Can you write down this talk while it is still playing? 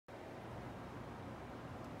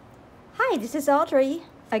Hi, this is Audrey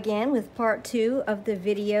again with part 2 of the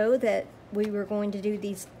video that we were going to do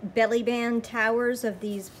these belly band towers of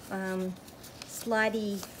these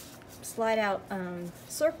slide out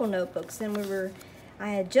circle notebooks, and I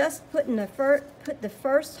had just put the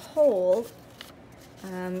first hole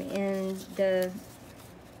in the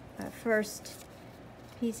first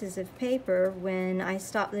pieces of paper when I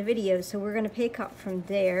stopped the video, so we're going to pick up from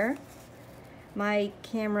there. My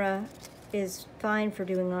camera is fine for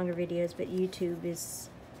doing longer videos, but YouTube is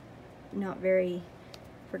not very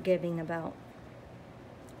forgiving about,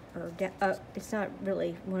 or it's not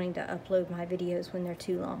really wanting to upload my videos when they're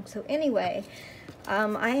too long. So anyway,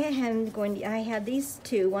 I had these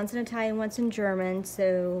two, one's in Italian, one's in German.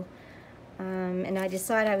 So and I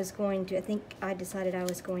decided I was going to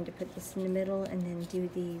put this in the middle and then do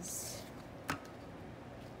these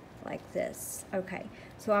like this. Okay,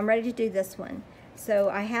 so I'm ready to do this one. So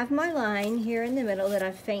I have my line here in the middle that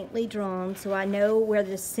I've faintly drawn, so I know where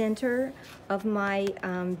the center of my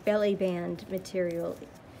belly band material,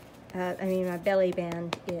 my belly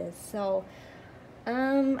band is. So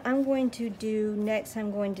I'm going to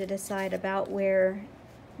decide about where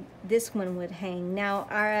this one would hang. Now,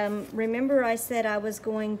 remember I said I was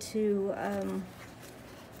going to,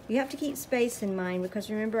 you have to keep space in mind,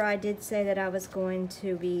 because remember I did say that I was going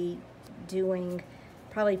to be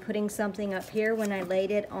probably putting something up here when I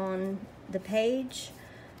laid it on the page.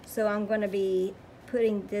 So I'm going to be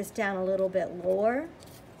putting this down a little bit lower.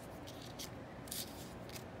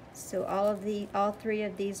 So all three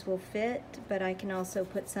of these will fit, but I can also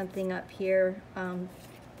put something up here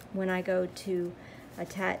when I go to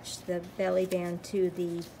attach the belly band to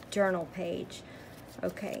the journal page.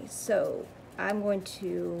 Okay, so I'm going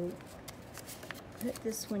to put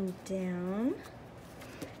this one down,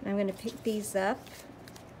 and I'm going to pick these up,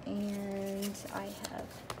 and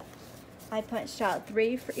I punched out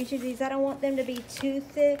 3 for each of these. I don't want them to be too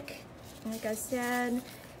thick, like I said,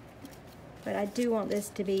 but I do want this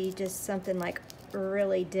to be just something like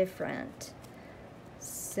really different.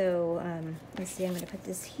 So let's see, I'm going to put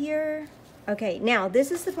this here. Okay, now this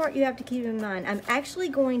is the part you have to keep in mind. I'm actually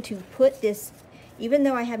going to put this, even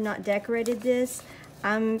though I have not decorated this,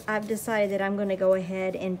 I've decided that I'm going to go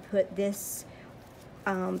ahead and put this,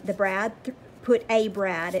 put a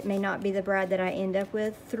brad, it may not be the brad that I end up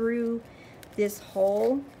with, through this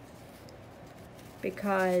hole,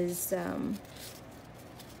 because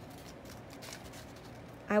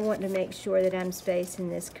I want to make sure that I'm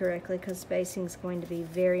spacing this correctly, because spacing is going to be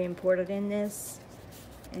very important in this,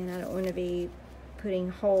 and I don't want to be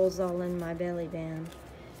putting holes all in my belly band.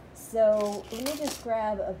 So let me just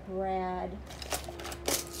grab a brad.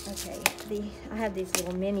 Okay, I have these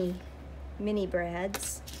little mini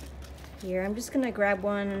brads here. I'm just going to grab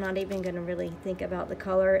one. I'm not even going to really think about the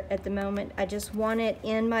color at the moment. I just want it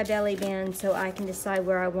in my belly band so I can decide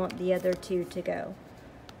where I want the other two to go.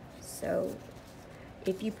 So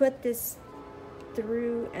if you put this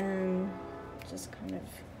through and just kind of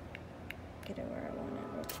get it where I want it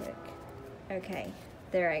real quick. Okay,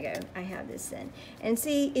 there I go. I have this in. And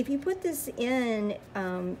see, if you put this in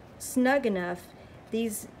snug enough,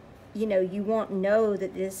 these, you won't know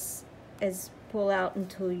that this is pull out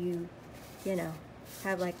until you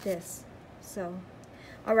have like this. So,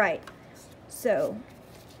 all right. So,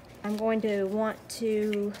 I'm going to want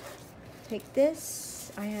to take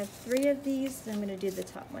this. I have 3 of these. I'm going to do the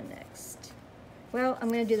top one next. Well, I'm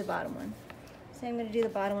going to do the bottom one. So I'm going to do the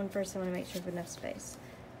bottom one first. I want to make sure I have enough space.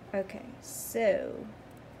 Okay, so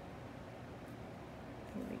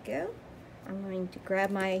here we go. I'm going to grab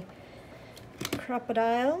my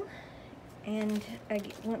crocodile, and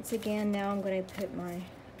once again, now I'm going to put my,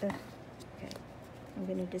 okay, I'm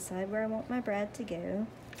going to decide where I want my brad to go,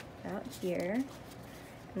 about here,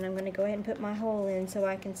 and I'm going to go ahead and put my hole in so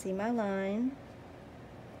I can see my line.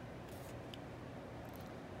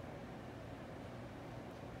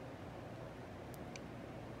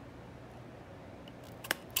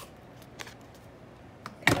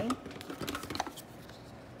 Okay.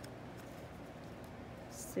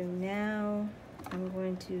 So now I'm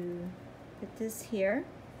going to put this here,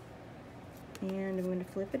 and I'm going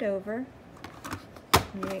to flip it over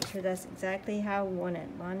and make sure that's exactly how I want it,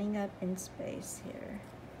 lining up in space here.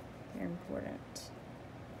 Very important.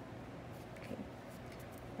 Okay,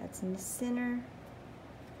 that's in the center.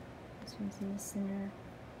 This one's in the center.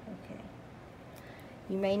 Okay.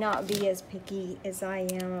 You may not be as picky as I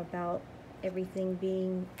am about everything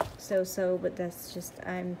being so, but that's just,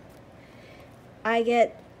 I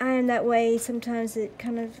am that way. Sometimes it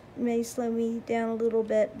kind of may slow me down a little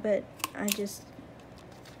bit, but I just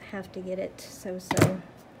have to get it so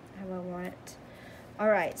how I want it. All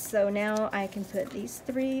right, so now I can put these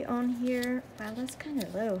 3 on here. Wow, that's kind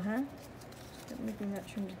of low, huh? Don't leave me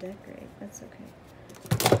much room to decorate. That's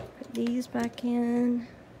okay. Put these back in.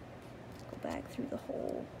 Go back through the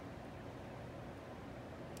hole.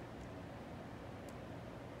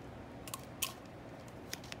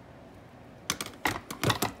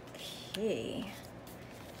 Okay.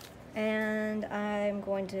 And I'm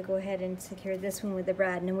going to go ahead and secure this one with the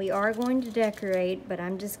brad. And we are going to decorate, but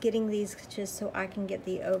I'm just getting these just so I can get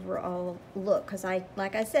the overall look. Because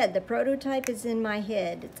like I said, the prototype is in my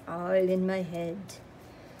head. It's all in my head.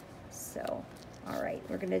 So, all right,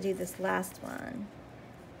 we're gonna do this last one.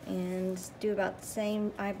 And do about the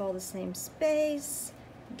same, eyeball the same space.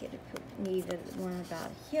 Need one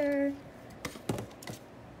about here.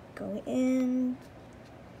 Go in.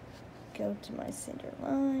 Go to my center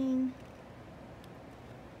line,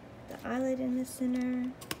 the eyelid in the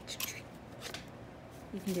center.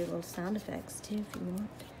 You can do little sound effects too if you want.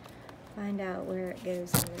 Find out where it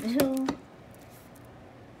goes in the middle. It's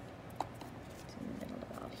in the middle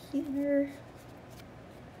about here.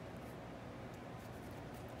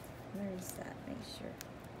 Where is that? Make sure.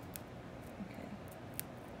 Okay.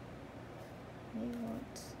 Maybe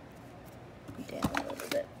want down a little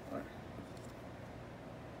bit more.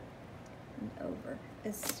 Over.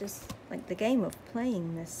 It's just like the game of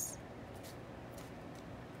playing this.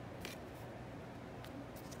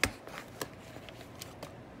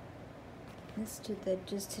 Just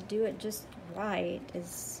to do it just right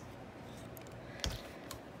is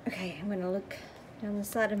okay. I'm gonna look down the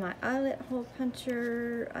side of my eyelet hole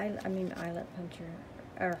puncher. I mean eyelet puncher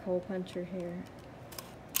or hole puncher here,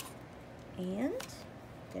 and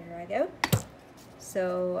there I go.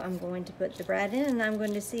 So I'm going to put the brad in, and I'm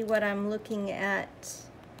going to see what I'm looking at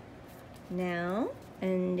now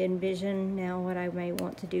and envision now what I may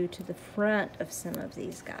want to do to the front of some of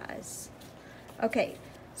these guys. Okay,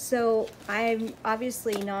 so I'm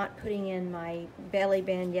obviously not putting in my belly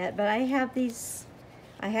band yet, but I have these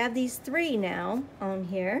 3 now on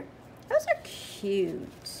here. Those are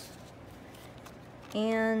cute.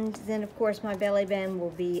 And then of course my belly band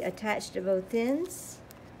will be attached to both ends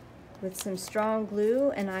with some strong glue,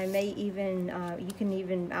 and I may even, you can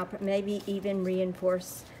even, maybe even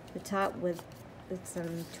reinforce the top with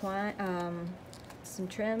some twine, some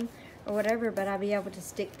trim or whatever, but I'll be able to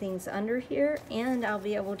stick things under here, and I'll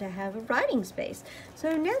be able to have a writing space.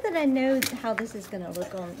 So now that I know how this is gonna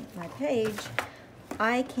look on my page,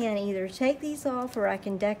 I can either take these off or I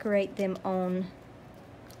can decorate them on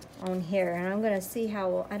here, and I'm gonna see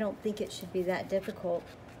how, I don't think it should be that difficult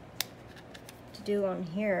to do on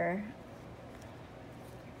here.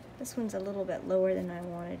 This one's a little bit lower than I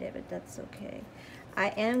wanted it, but that's okay. I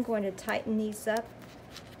am going to tighten these up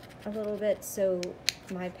a little bit so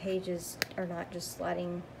my pages are not just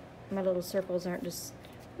sliding, my little circles aren't just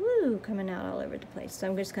coming out all over the place. So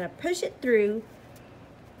I'm just going to push it through,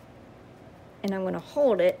 and I'm going to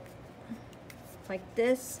hold it like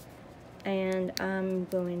this, and I'm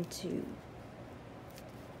going to,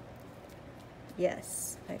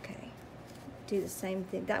 yes, okay. Do the same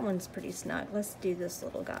thing. That one's pretty snug. Let's do this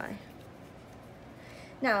little guy.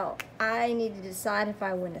 Now, I need to decide if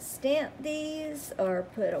I want to stamp these or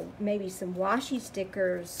put maybe some washi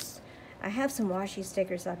stickers. I have some washi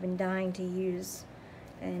stickers I've been dying to use,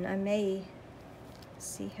 and I may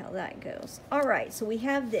see how that goes. All right, so we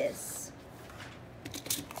have this.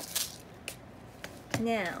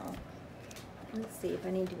 Now, let's see if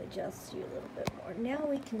I need to adjust you a little bit more. Now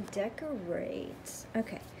we can decorate.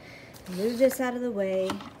 Okay. Move this out of the way.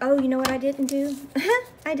 Oh, you know what I didn't do?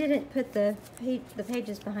 I didn't put the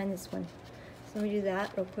pages behind this one. So let me do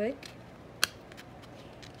that real quick.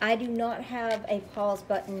 I do not have a pause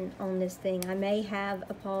button on this thing. I may have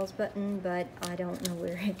a pause button, but I don't know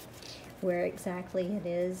where exactly it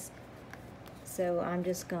is. So I'm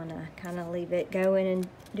just gonna kind of leave it going and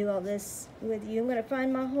do all this with you. I'm gonna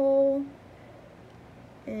find my hole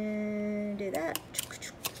and do that.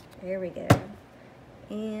 There we go.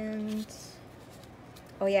 And,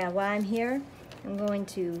 oh yeah, while I'm here, I'm going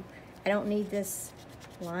to, I don't need this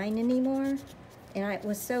line anymore. And it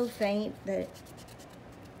was so faint that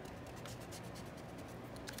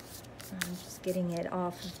I'm just getting it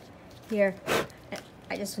off here.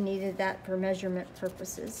 I just needed that for measurement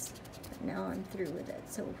purposes. But now I'm through with it,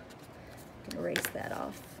 so I can erase that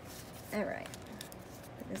off. All right,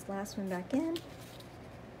 put this last one back in.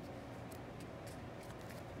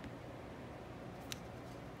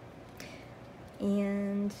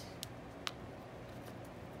 And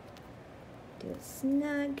do it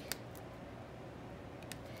snug.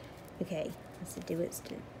 Okay, let's do it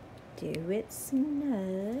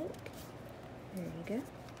snug. There you go.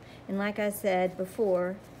 And like I said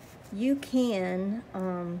before, you can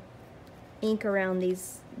ink around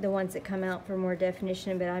these, the ones that come out for more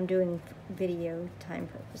definition, but I'm doing video time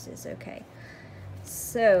purposes. Okay,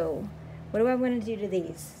 so what do I want to do to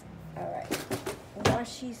these? All right,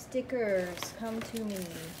 washi stickers, come to me.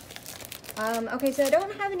 Okay, so I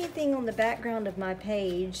don't have anything on the background of my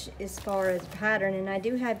page as far as pattern, and I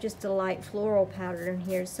do have just a light floral pattern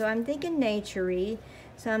here, so I'm thinking nature-y.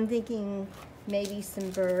 So I'm thinking maybe some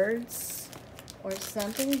birds or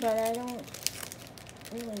something, but I don't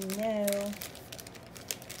really know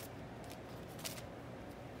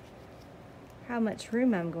how much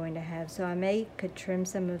room I'm going to have. So I could trim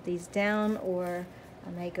some of these down, or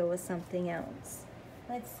I may go with something else.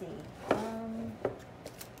 Let's see.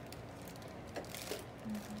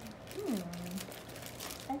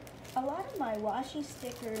 A lot of my washi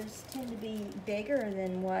stickers tend to be bigger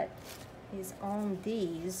than what is on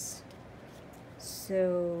these.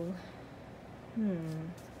 So,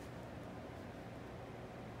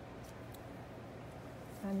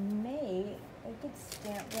 I could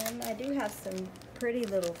stamp them. I do have some pretty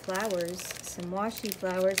little flowers, some washi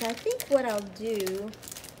flowers. I think what I'll do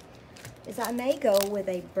is I may go with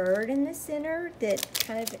a bird in the center that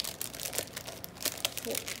kind of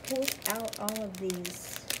pulls out all of these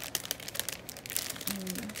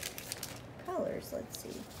colors, let's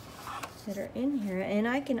see, that are in here. And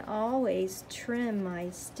I can always trim my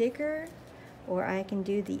sticker, or I can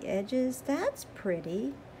do the edges. That's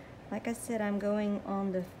pretty. Like I said, I'm going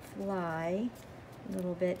on the fly a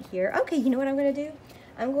little bit here. Okay, you know what I'm going to do?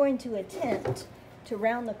 I'm going to attempt to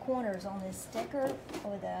round the corners on this sticker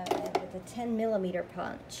with a 10mm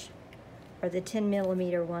punch, or the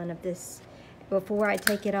 10mm one of this, before I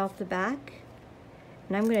take it off the back.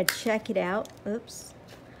 And I'm going to check it out. Oops.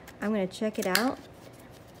 I'm going to check it out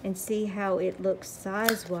and see how it looks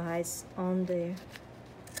size-wise on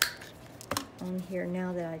here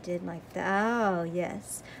now that I did like that. Oh,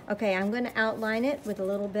 yes. Okay, I'm going to outline it with a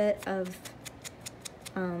little bit of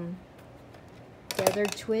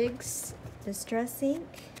Gathered Twigs Distress ink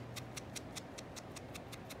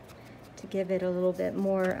to give it a little bit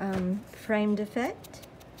more framed effect.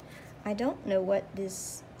 I don't know what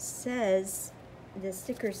this says. The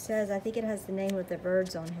sticker says, I think it has the name of the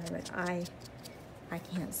birds on here, but I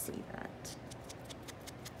can't see that.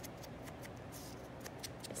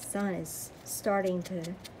 The sun is starting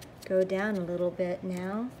to go down a little bit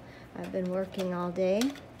now. I've been working all day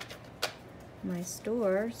in my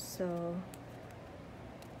store, so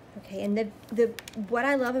okay. And what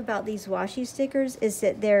I love about these washi stickers is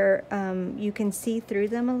that they're you can see through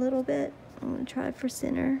them a little bit. I'm gonna try it for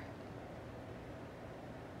center.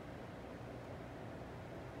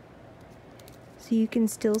 So you can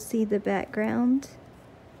still see the background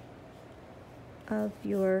of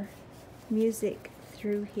your music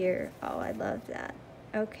through here. Oh, I love that.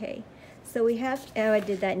 Okay, so we have, oh, I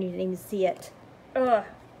did that and you didn't even see it. Ugh.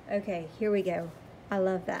 Okay, here we go. I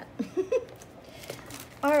love that.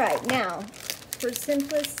 All right, now, for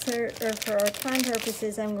our time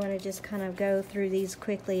purposes, I'm going to just kind of go through these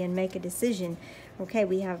quickly and make a decision. Okay,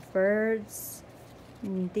 we have birds.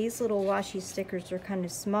 These little washi stickers are kind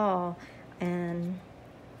of small, and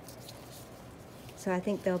so I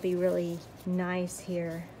think they'll be really nice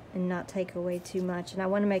here and not take away too much. And I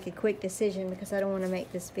want to make a quick decision because I don't want to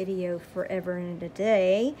make this video forever and a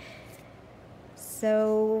day.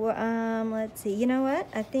 So let's see, you know what?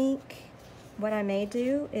 I think what I may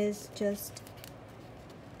do is just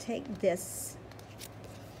take this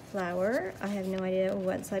flower. I have no idea,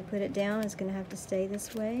 once I put it down, it's gonna have to stay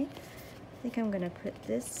this way. I think I'm gonna put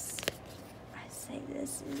this, I say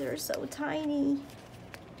this, they're so tiny.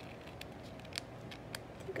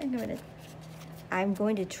 I think I'm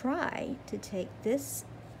going to try to take this,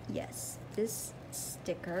 yes, this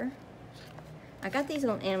sticker. I got these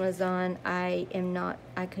on Amazon. I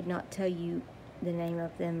could not tell you the name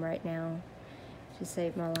of them right now to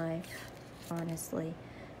save my life, honestly.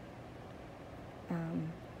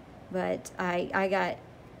 But I got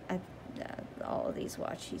all of these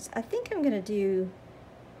washis. I think I'm gonna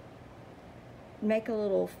make a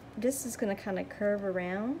little, this is gonna kind of curve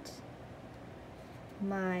around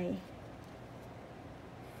my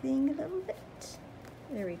thing a little bit.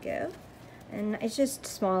 There we go. And it's just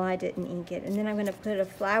small, I didn't ink it. And then I'm gonna put a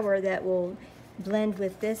flower that will blend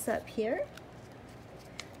with this up here.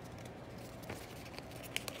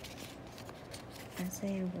 I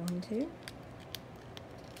say I'm going to.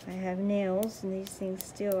 I have nails, and these things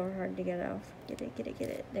still are hard to get off. Get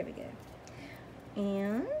it. There we go.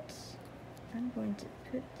 And I'm going to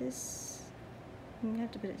put this, I'm gonna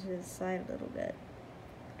have to put it to the side a little bit,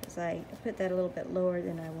 because I put that a little bit lower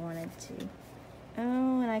than I wanted to.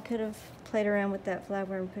 Oh, and I could have played around with that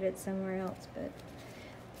flower and put it somewhere else, but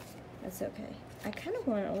that's okay. I kind of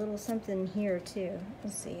want a little something here too.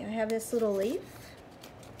 Let's see, I have this little leaf.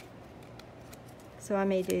 So I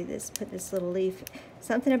may do this, put this little leaf,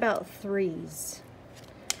 something about threes.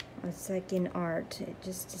 It's like in art, it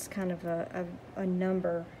just is kind of a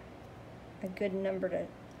number, a good number to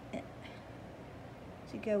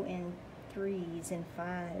go in threes and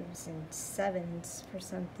fives and sevens for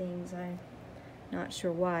some things. I'm not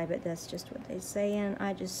sure why, but that's just what they say, and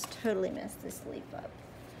I just totally messed this leaf up.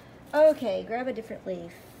 Okay, grab a different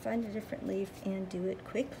leaf, find a different leaf, and do it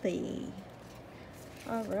quickly.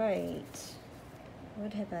 All right,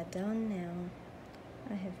 what have I done now?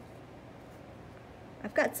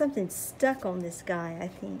 I've got something stuck on this guy, I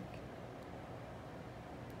think.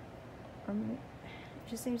 It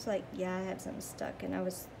just seems like, yeah, I have something stuck, and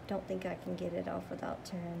don't think I can get it off without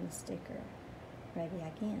tearing the sticker. Maybe I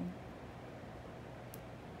can.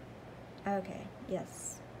 Okay,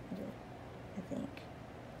 yes, I did, I think.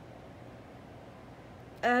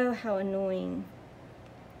 Oh, how annoying.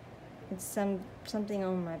 It's something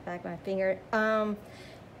on my back of my finger.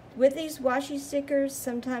 With these washi stickers,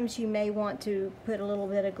 sometimes you may want to put a little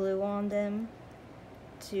bit of glue on them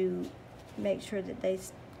to make sure that they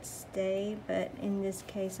stay, but in this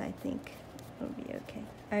case I think it'll be okay.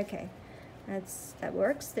 Okay, that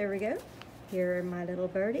works. There we go. Here are my little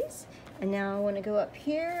birdies. And now I want to go up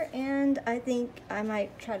here, and I think I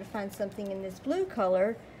might try to find something in this blue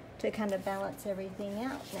color to kind of balance everything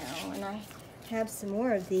out now. And I have some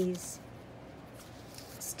more of these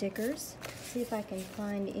stickers. See if I can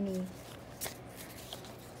find any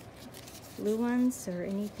blue ones or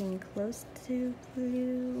anything close to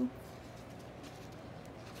blue,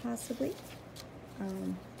 possibly.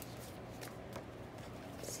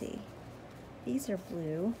 Let's see. These are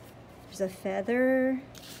blue. There's a feather.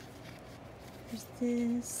 There's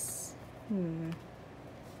this.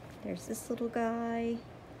 There's this little guy.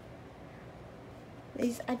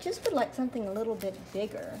 I just would like something a little bit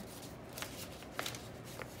bigger.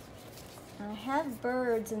 I have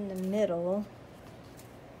birds in the middle.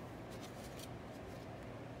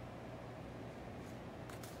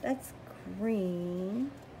 That's green.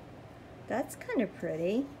 That's kind of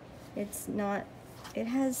pretty. It's not, it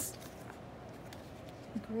has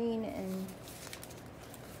green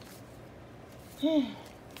and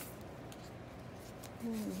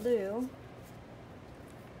blue.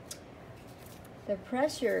 The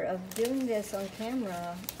pressure of doing this on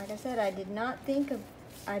camera, like I said, I did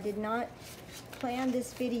not plan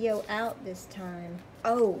this video out this time.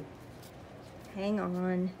 Oh, hang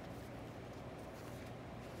on.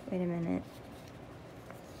 Wait a minute.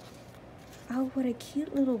 Oh, what a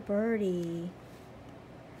cute little birdie.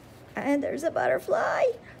 And there's a butterfly.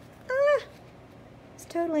 Ah, it's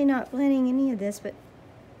totally not planning any of this, but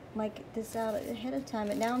like this out ahead of time.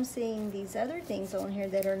 But now I'm seeing these other things on here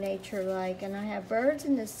that are nature-like, and I have birds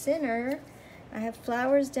in the center. I have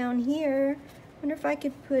flowers down here. I wonder if I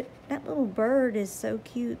could put, that little bird is so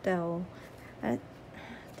cute though. I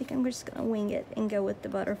think I'm just gonna wing it and go with the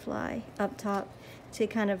butterfly up top to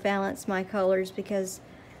kind of balance my colors, because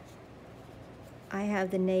I have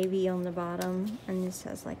the navy on the bottom and this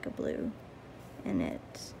has like a blue in it.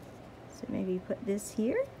 So maybe put this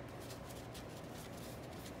here.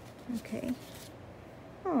 Okay.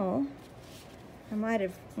 Oh, I might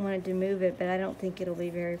have wanted to move it, but I don't think it'll be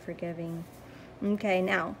very forgiving. Okay,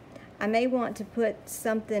 now I may want to put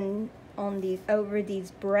something on over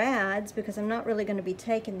these brads, because I'm not really going to be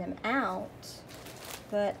taking them out,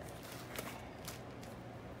 but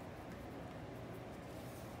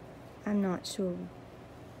I'm not sure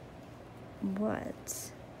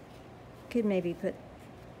what. Could maybe put,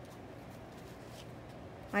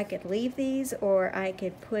 I could leave these, or I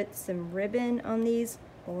could put some ribbon on these,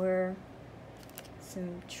 or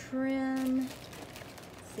some trim.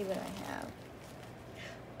 Let's see what I have.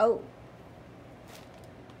 Oh,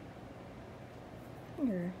 I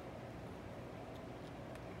wonder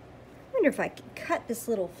if I could cut this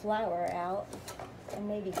little flower out and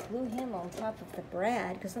maybe glue him on top of the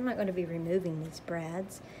brad, because I'm not going to be removing these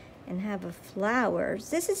brads, and have a flower.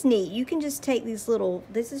 This is neat. You can just take these little,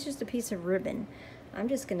 this is just a piece of ribbon. I'm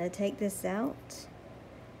just going to take this out,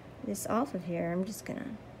 this off of here. I'm just going to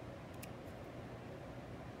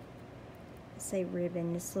say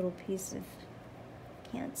ribbon, this little piece of,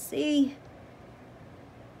 can't see,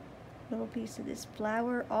 little piece of this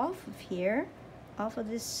flower off of here, off of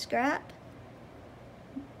this scrap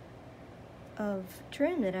of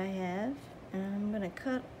trim that I have, and I'm going to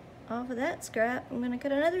cut off of that scrap. I'm going to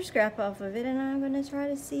cut another scrap off of it, and I'm going to try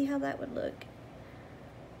to see how that would look.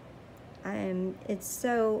 I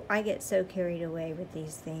get so carried away with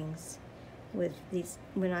these things,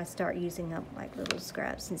 when I start using up like little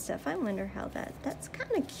scraps and stuff. I wonder how that's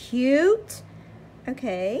kind of cute.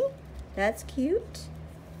 Okay, that's cute.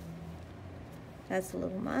 That's a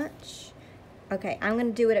little much. Okay, I'm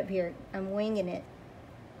gonna do it up here. I'm winging it.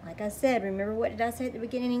 Like I said, remember what did I say at the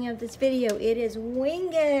beginning of this video? It is wing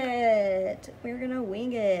it. We're gonna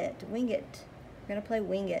wing it. Wing it. We're gonna play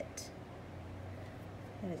wing it.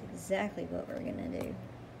 That is exactly what we're gonna do.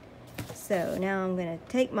 So now I'm gonna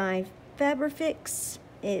take my Fabrifix.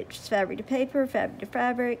 It's fabric to paper, fabric to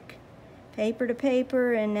fabric, paper to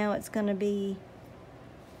paper, and now it's gonna be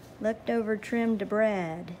leftover trim to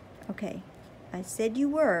Brad. Okay, I said you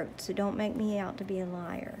worked, so don't make me out to be a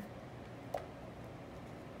liar.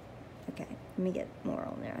 Okay, let me get more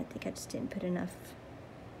on there. I think I just didn't put enough.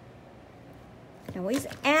 You can always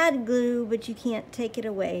add glue, but you can't take it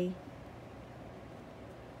away.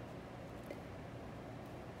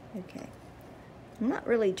 Okay. I'm not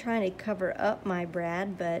really trying to cover up my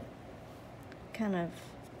Brad, but kind of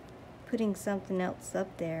putting something else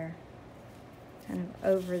up there, kind of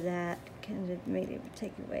over that, kind of made it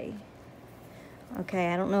take away.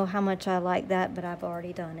 Okay, I don't know how much I like that, but I've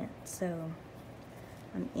already done it, so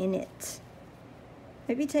I'm in it.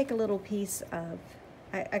 Maybe take a little piece of,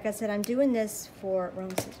 like I said, I'm doing this for,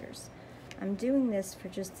 wrong scissors. I'm doing this for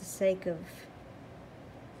just the sake of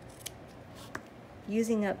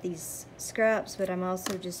using up these scraps, but I'm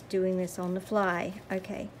also just doing this on the fly.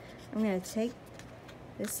 Okay, I'm gonna take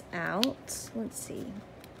this out. Let's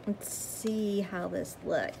see how this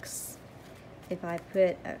looks if I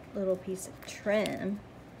put a little piece of trim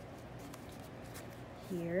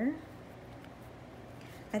here.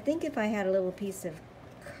 I think if I had a little piece of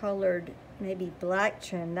colored, maybe black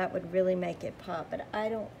trim, that would really make it pop, but I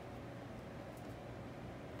don't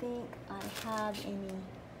think I have any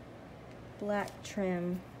black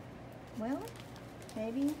trim. Well,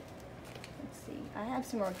 maybe. Let's see. I have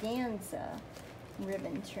some organza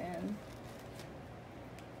ribbon trim.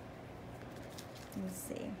 Let's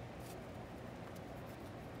see.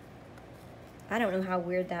 I don't know how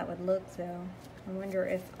weird that would look though. I wonder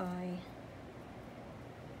if I'm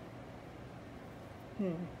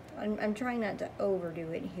trying not to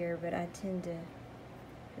overdo it here, but I tend to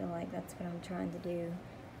feel like that's what I'm trying to do.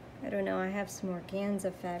 I don't know. I have some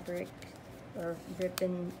organza fabric or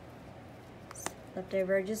ribbon left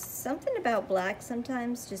over. Just something about black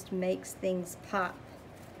sometimes just makes things pop.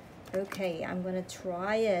 Okay, I'm gonna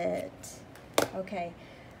try it. Okay,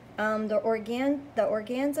 the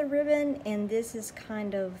organza ribbon, and this is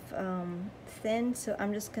kind of thin, so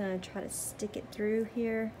I'm just gonna try to stick it through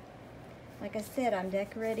here. Like I said, I'm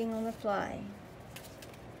decorating on the fly.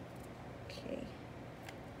 Okay.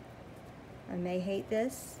 I may hate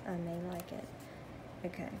this, I may like it.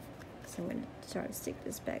 Okay, so I'm going to try to stick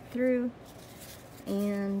this back through.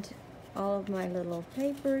 And all of my little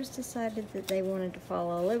papers decided that they wanted to fall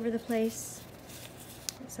all over the place.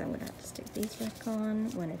 So I'm going to have to stick these back on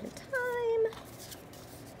one at a time.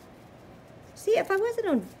 See, if I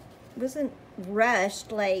wasn't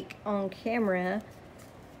rushed like on camera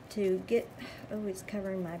to get, oh, it's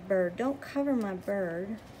covering my bird. Don't cover my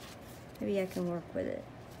bird. Maybe I can work with it.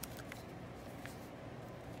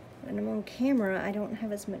 When I'm on camera, I don't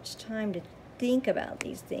have as much time to think about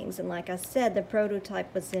these things. And like I said, the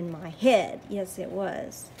prototype was in my head. Yes, it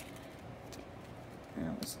was. And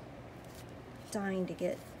I was dying to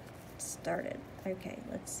get started. Okay,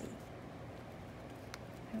 let's see.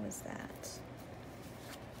 How was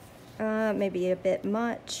that? Maybe a bit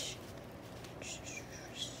much.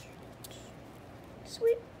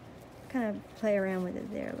 Sweet. Kind of play around with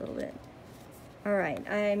it there a little bit. All right,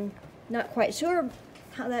 I'm not quite sure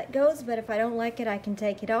how that goes, but if I don't like it, I can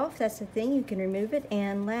take it off. That's the thing, you can remove it.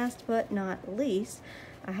 And last but not least,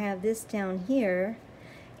 I have this down here,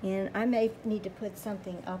 and I may need to put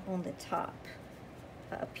something up on the top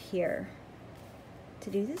up here. To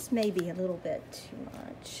do this may be a little bit too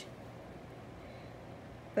much,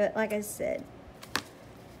 but like I said,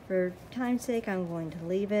 for time's sake, I'm going to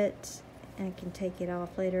leave it. I can take it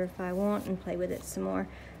off later if I want and play with it some more.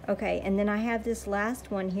 Okay, and then I have this last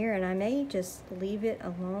one here, and I may just leave it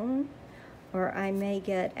alone, or I may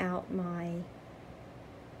get out my,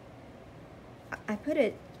 I put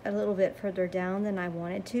it a little bit further down than I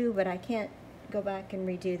wanted to, but I can't go back and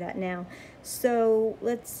redo that now. So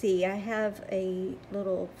let's see, I have a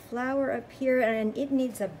little flower up here, and it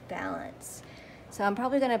needs a balance. So I'm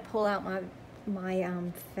probably gonna pull out my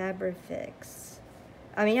Fabrifix.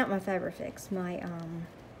 I mean, not my Fabrifix, my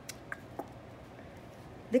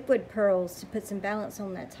liquid pearls to put some balance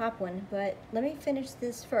on that top one. But let me finish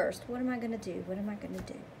this first. What am I gonna do? What am I gonna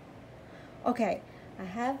do? Okay, I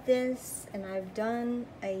have this, and I've done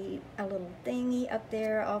a little thingy up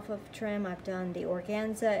there off of trim. I've done the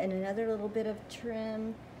organza and another little bit of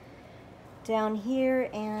trim down here,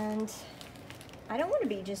 and I don't want to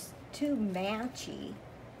be just too matchy,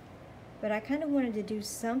 but I kind of wanted to do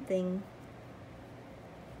something,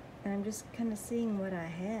 and I'm just kind of seeing what I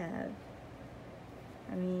have.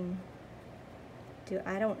 I mean,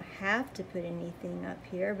 I don't have to put anything up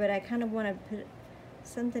here, but I kind of want to put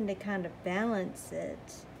something to kind of balance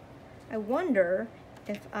it. I wonder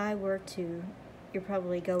if I were to, you're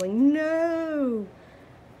probably going, no,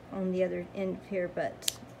 on the other end here,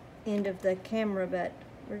 but end of the camera, but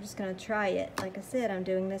we're just gonna try it. Like I said, I'm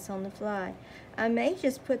doing this on the fly. I may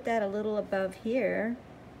just put that a little above here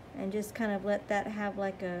and just kind of let that have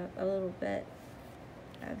like a little bit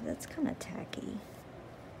of, that's kind of tacky.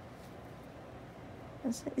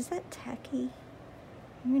 Is that tacky?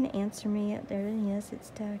 You're gonna answer me up there. Yes,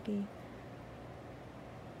 it's tacky.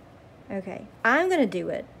 Okay, I'm gonna do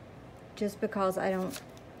it just because I'm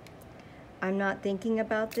not thinking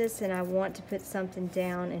about this, and I want to put something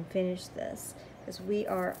down and finish this, because we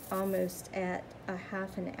are almost at a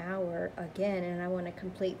half an hour again, and I want to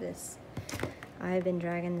complete this. I've been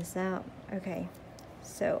dragging this out. Okay,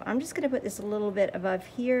 so I'm just gonna put this a little bit above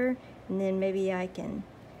here, and then maybe I can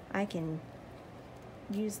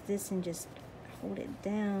use this and just hold it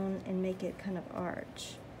down and make it kind of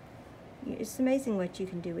arch. It's amazing what you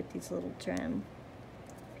can do with these little trim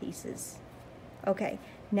pieces. Okay,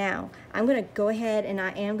 now I'm going to go ahead, and I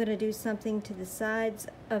am going to do something to the sides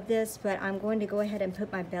of this, but I'm going to go ahead and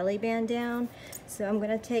put my belly band down. So I'm going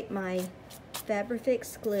to take my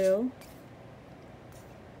Fabrifix glue,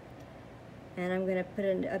 and I'm going to put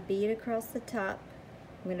a bead across the top.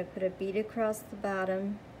 I'm going to put a bead across the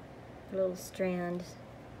bottom, a little strand,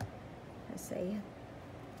 I say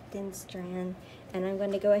thin strand, and I'm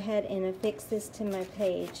going to go ahead and affix this to my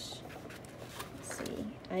page. Let's see,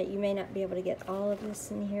 you may not be able to get all of this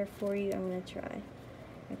in here for you. I'm going to try.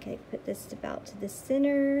 Okay, put this about to the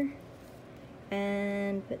center,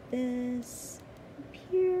 and put this up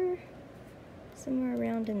here, somewhere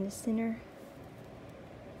around in the center.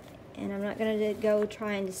 And I'm not going to go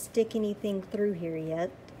trying to stick anything through here yet.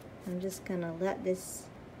 I'm just going to let this,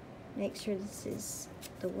 make sure this is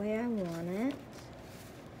the way I want it,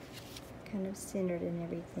 kind of centered and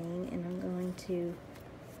everything, and I'm going to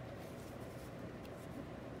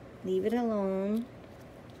leave it alone.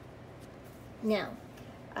 Now,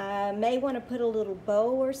 I may want to put a little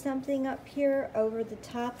bow or something up here over the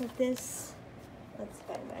top of this. Let's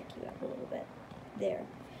back you up a little bit. There.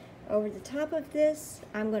 Over the top of this,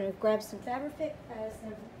 I'm going to grab some Fabrifix,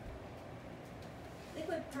 some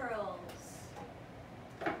liquid pearls.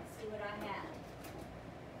 Let's see what I have.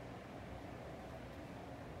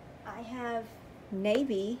 I have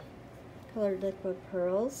navy colored liquid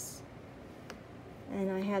pearls, and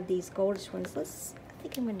I have these goldish ones. I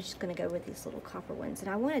think I'm just going to go with these little copper ones, and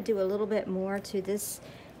I want to do a little bit more to this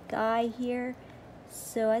guy here,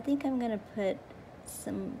 so I think I'm going to put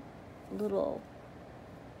some little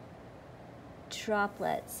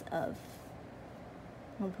droplets of,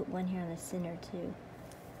 I'm going to put one here in the center too.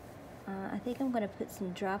 I think I'm going to put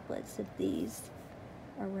some droplets of these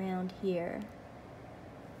around here.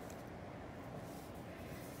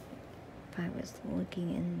 If I was looking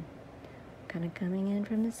in, kind of coming in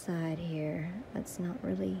from the side here, that's not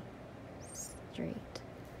really straight.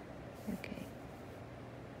 Okay.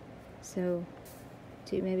 So,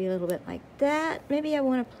 do maybe a little bit like that. Maybe I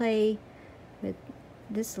want to play with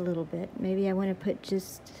this a little bit. Maybe I want to put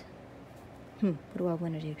just, what do I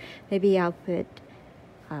want to do? Maybe I'll put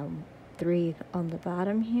 3 on the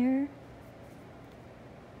bottom here.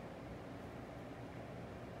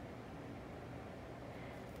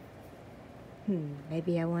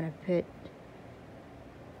 Maybe I want to put,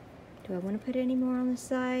 do I want to put any more on the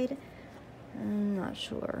side? I'm not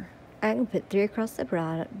sure. I can put 3 across the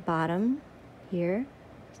bottom here,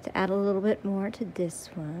 just to add a little bit more to this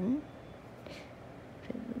one.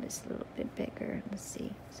 Put this a little bit bigger. Let's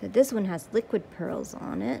see. So this one has liquid pearls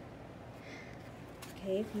on it.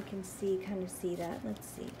 Okay, if you can see, kind of see that. Let's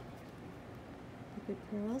see. Liquid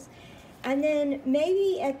pearls. And then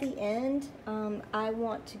maybe at the end, I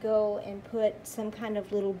want to go and put some kind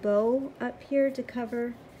of little bow up here to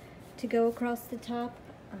cover, to go across the top.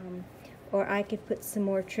 Or I could put some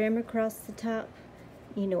more trim across the top,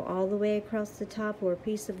 you know, all the way across the top, or a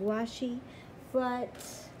piece of washi. But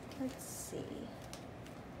let's see.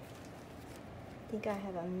 I think I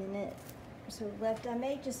have a minute or so left. I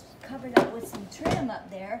may just cover that with some trim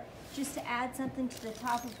up there, just to add something to the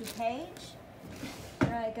top of the page.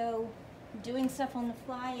 Here I go, doing stuff on the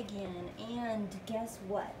fly again, and guess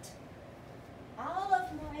what? All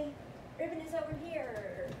of my ribbon is over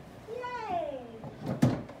here. Yay!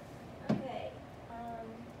 Okay.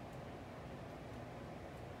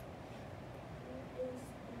 Where is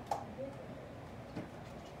the ribbon?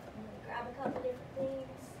 I'm gonna grab a couple different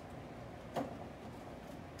things.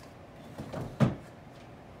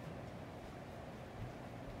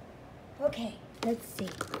 Okay, let's see.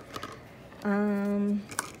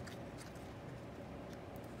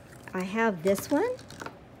 I have this one.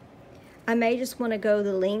 I may just want to go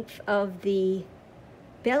the length of the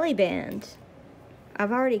belly band.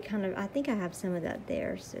 I've already I think I have some of that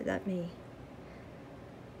there, so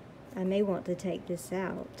I may want to take this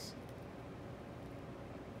out.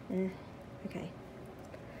 Okay.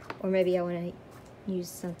 Or maybe I want to use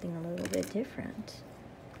something a little bit different.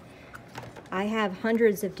 I have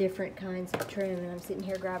hundreds of different kinds of trim, and I'm sitting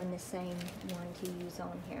here grabbing the same one to use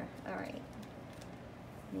on here. All right.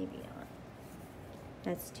 Maybe not.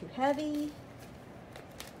 That's too heavy.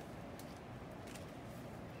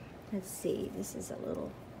 Let's see. This is a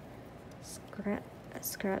little scrap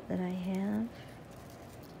that I have.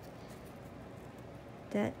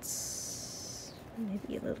 That's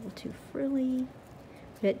maybe a little too frilly,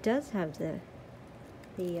 but it does have the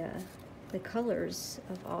colors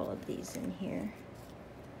of all of these in here.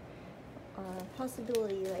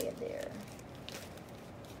 Possibility lay it there.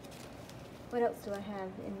 What else do I have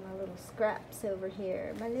in my little scraps over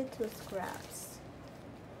here? My little scraps.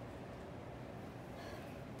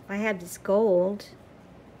 I have this gold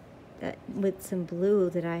that with some blue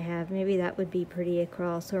that I have. Maybe that would be pretty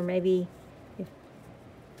across, or maybe if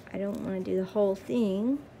I don't want to do the whole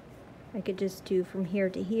thing, I could just do from here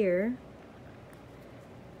to here.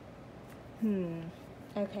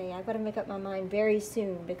 Okay, I've got to make up my mind very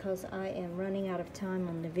soon because I am running out of time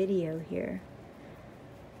on the video here.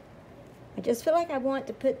 I just feel like I want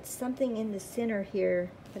to put something in the center here,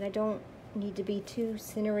 but I don't need to be too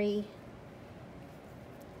centery.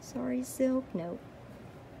 Sorry, silk. Nope.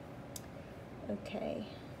 Okay.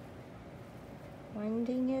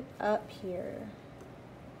 Winding it up here.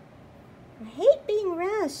 I hate being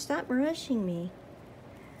rushed. Stop rushing me.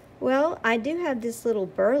 Well, I do have this little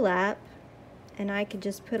burlap, and I could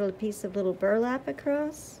just put a piece of little burlap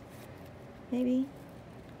across, maybe.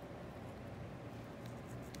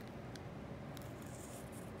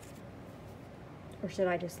 Or should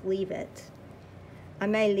I just leave it? I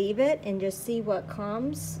may leave it and just see what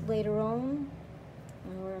comes later on,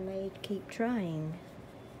 or I may keep trying.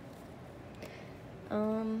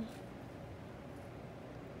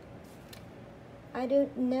 I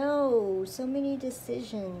don't know. So many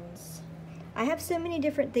decisions. I have so many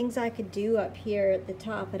different things I could do up here at the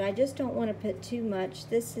top, but I just don't want to put too much.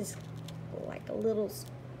 This is like a little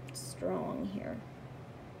strong here.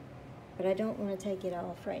 But I don't want to take it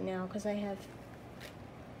off right now because I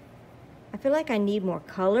feel like I need more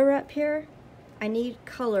color up here. I need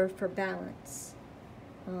color for balance.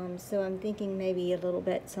 So I'm thinking maybe a little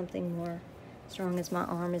bit something more strong as my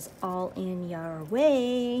arm is all in your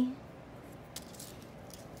way.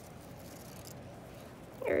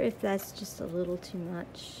 Or if that's just a little too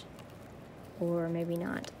much, or maybe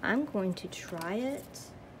not. I'm going to try it,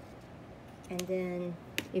 and then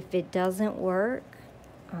if it doesn't work,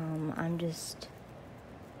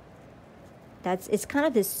 it's kind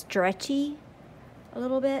of this stretchy a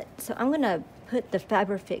little bit, so I'm gonna put the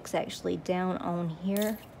Fabrifix actually down on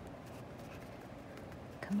here.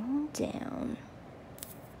 Come on down.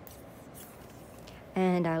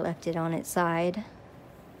 And I left it on its side.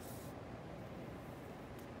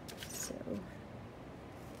 So,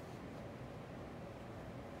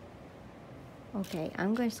 okay,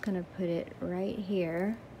 I'm just gonna put it right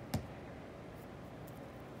here.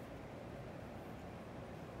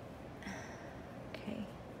 Okay.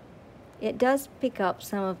 It does pick up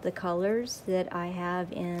some of the colors that I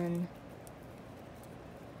have in.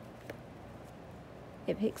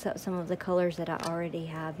 It picks up some of the colors that I already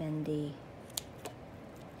have in the.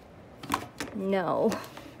 No,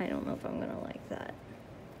 I don't know if I'm gonna like that.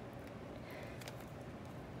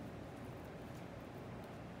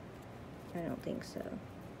 I don't think so.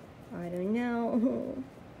 I don't know.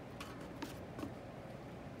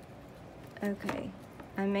 Okay,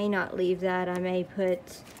 I may not leave that. I may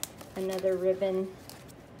put another ribbon.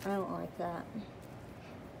 I don't like that.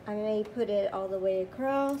 I may put it all the way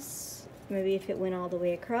across. Maybe if it went all the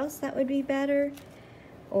way across, that would be better.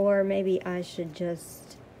 Or maybe I should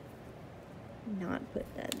just not put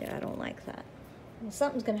that there. I don't like that.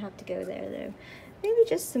 Something's gonna have to go there though. Maybe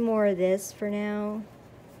just some more of this for now.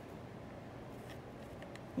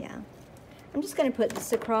 Yeah. I'm just gonna put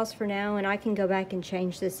this across for now, and I can go back and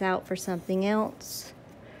change this out for something else.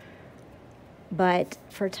 but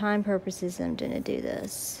for time purposes, I'm gonna do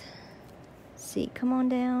this. See, come on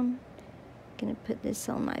down. Gonna put this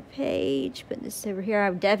on my page, put this over here.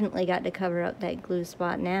 I've definitely got to cover up that glue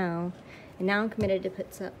spot now. And now I'm committed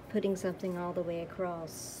to putting something all the way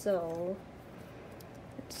across. So,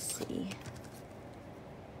 let's see.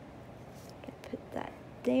 Gonna put that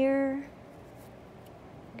there.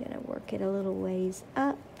 Gonna work it a little ways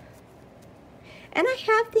up. And I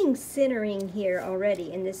have things centering here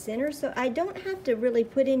already in the center, so I don't have to really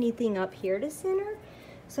put anything up here to center.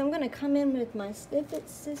 So I'm gonna come in with my snippet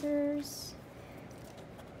scissors.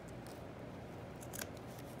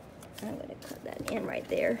 I'm going to cut that in right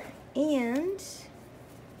there. And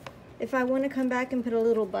if I want to come back and put a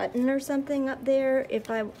little button or something up there, if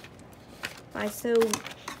I so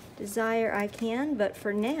desire, I can. But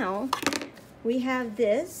for now, we have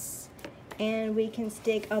this, and we can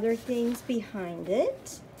stick other things behind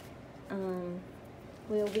it.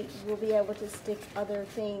 We'll be able to stick other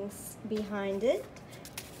things behind it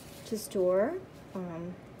to store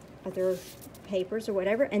other papers or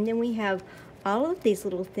whatever. And then we have all of these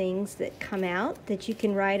little things that come out that you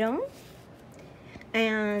can write on,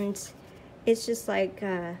 and it's just like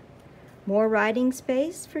more writing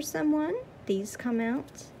space for someone. These come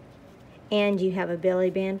out, and you have a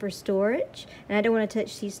belly band for storage. And I don't want to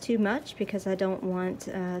touch these too much because I don't want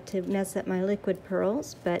to mess up my liquid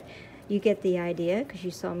pearls, but you get the idea because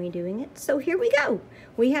you saw me doing it. So here we go.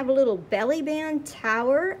 We have a little belly band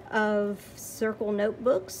tower of circle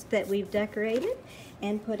notebooks that we've decorated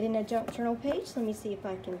and put in a junk journal page. Let me see if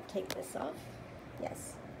I can take this off.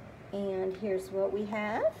 Yes. And here's what we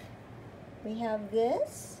have. We have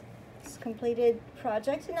this completed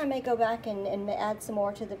project, and I may go back and add some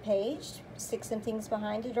more to the page, stick some things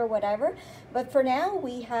behind it or whatever. But for now,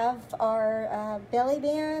 we have our belly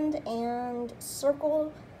band and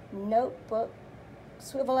circle notebook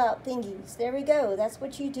swivel out thingies. There we go. That's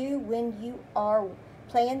what you do when you are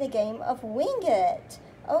playing the game of Wing It.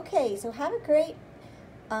 Okay, so have a great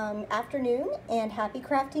afternoon and happy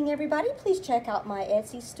crafting, everybody. Please check out my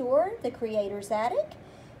Etsy store, The Creator's Attic.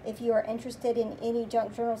 If you are interested in any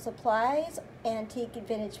junk journal supplies, antique and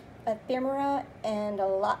vintage ephemera, and a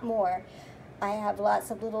lot more. I have lots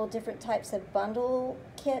of little different types of bundle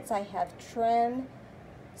kits. I have trim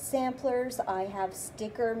samplers, I have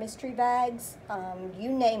sticker mystery bags, you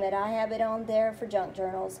name it, I have it on there for junk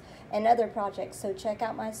journals and other projects. So check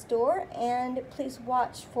out my store, and please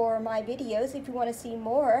watch for my videos. If you want to see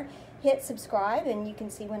more, hit subscribe and you can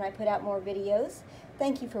see when I put out more videos.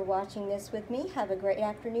 Thank you for watching this with me. Have a great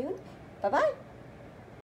afternoon. Bye-bye.